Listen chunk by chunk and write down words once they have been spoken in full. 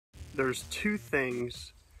there's two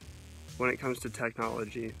things when it comes to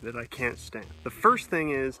technology that I can't stand. The first thing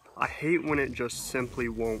is, I hate when it just simply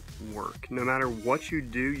won't work. No matter what you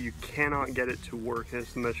do, you cannot get it to work, and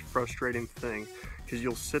it's the most frustrating thing, because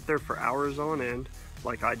you'll sit there for hours on end,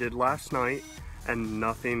 like I did last night, and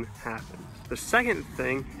nothing happens. The second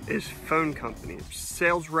thing is phone companies.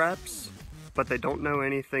 Sales reps, but they don't know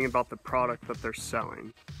anything about the product that they're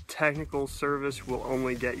selling. Technical service will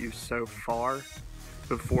only get you so far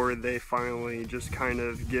before they finally just kind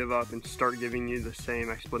of give up and start giving you the same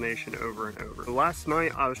explanation over and over. Last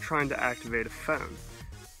night I was trying to activate a phone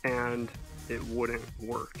and it wouldn't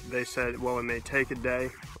work. They said, well, it may take a day.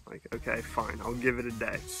 I'm like, okay, fine, I'll give it a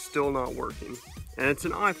day. It's still not working. And it's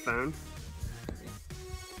an iPhone.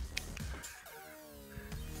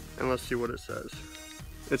 And let's see what it says.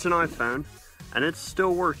 It's an iPhone and it's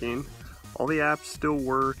still working. All the apps still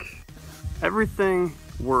work. Everything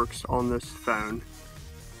works on this phone.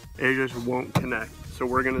 It just won't connect, so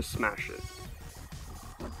we're gonna smash it.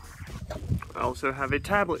 I also have a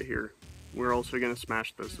tablet here. We're also gonna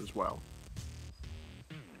smash this as well.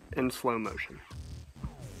 In slow motion.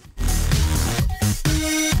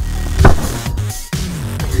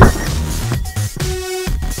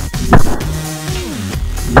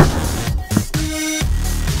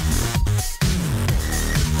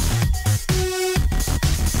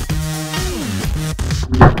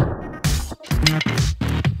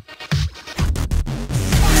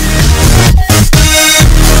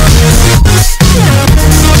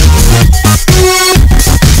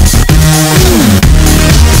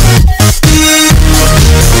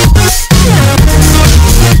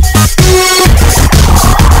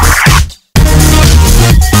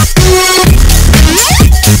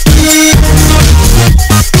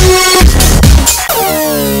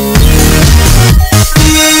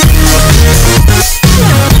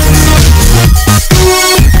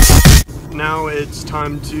 Now it's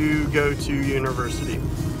time to go to university.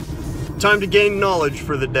 Time to gain knowledge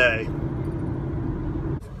for the day.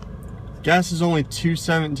 Gas is only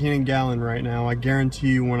 $2.17 a gallon right now. I guarantee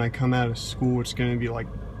you when I come out of school it's going to be like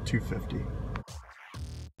 $2.50.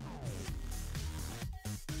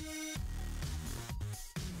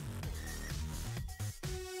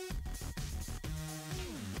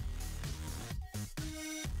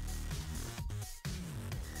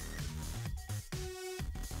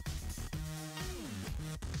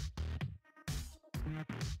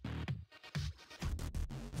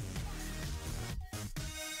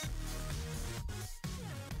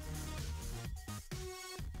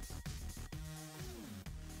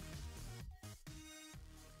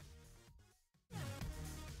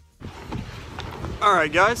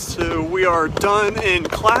 Alright guys, so we are done in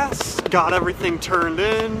class, got everything turned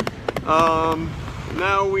in.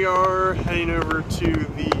 Now we are heading over to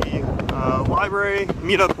the library,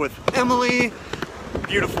 meet up with Emily.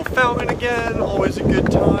 Beautiful fountain again, always a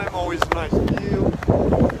good time, always a nice view.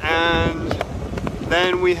 And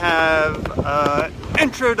then we have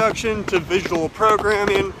introduction to visual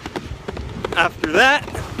programming. After that,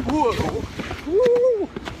 whoa, woo,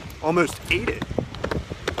 almost ate it.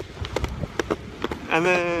 And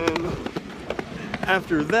then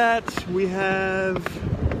after that, we have,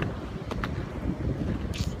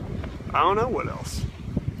 I don't know what else.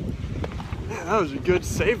 Man, that was a good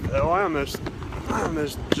save though. I almost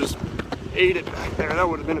just ate it back there. That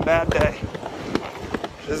would have been a bad day.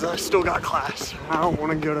 Because I still got class. I don't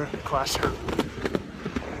want to go to classroom.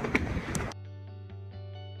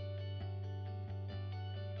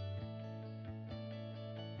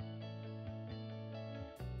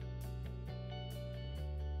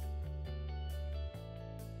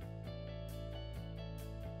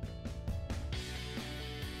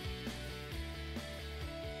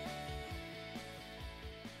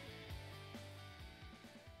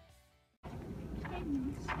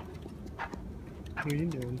 What are you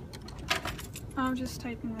doing? I'm just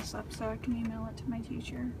typing this up so I can email it to my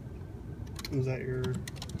teacher. Is that your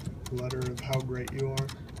letter of how great you are?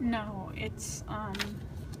 No, it's on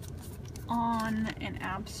an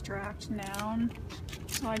abstract noun.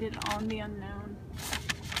 So I did on the unknown.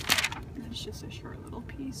 And it's just a short little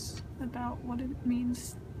piece about what it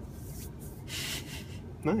means.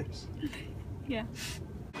 Nice. Yeah.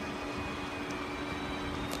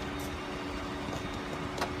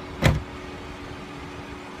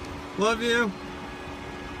 Love you.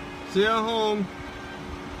 See you at home.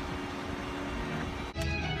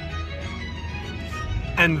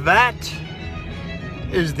 And that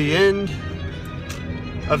is the end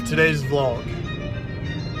of today's vlog.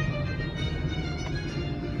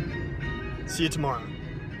 See you tomorrow.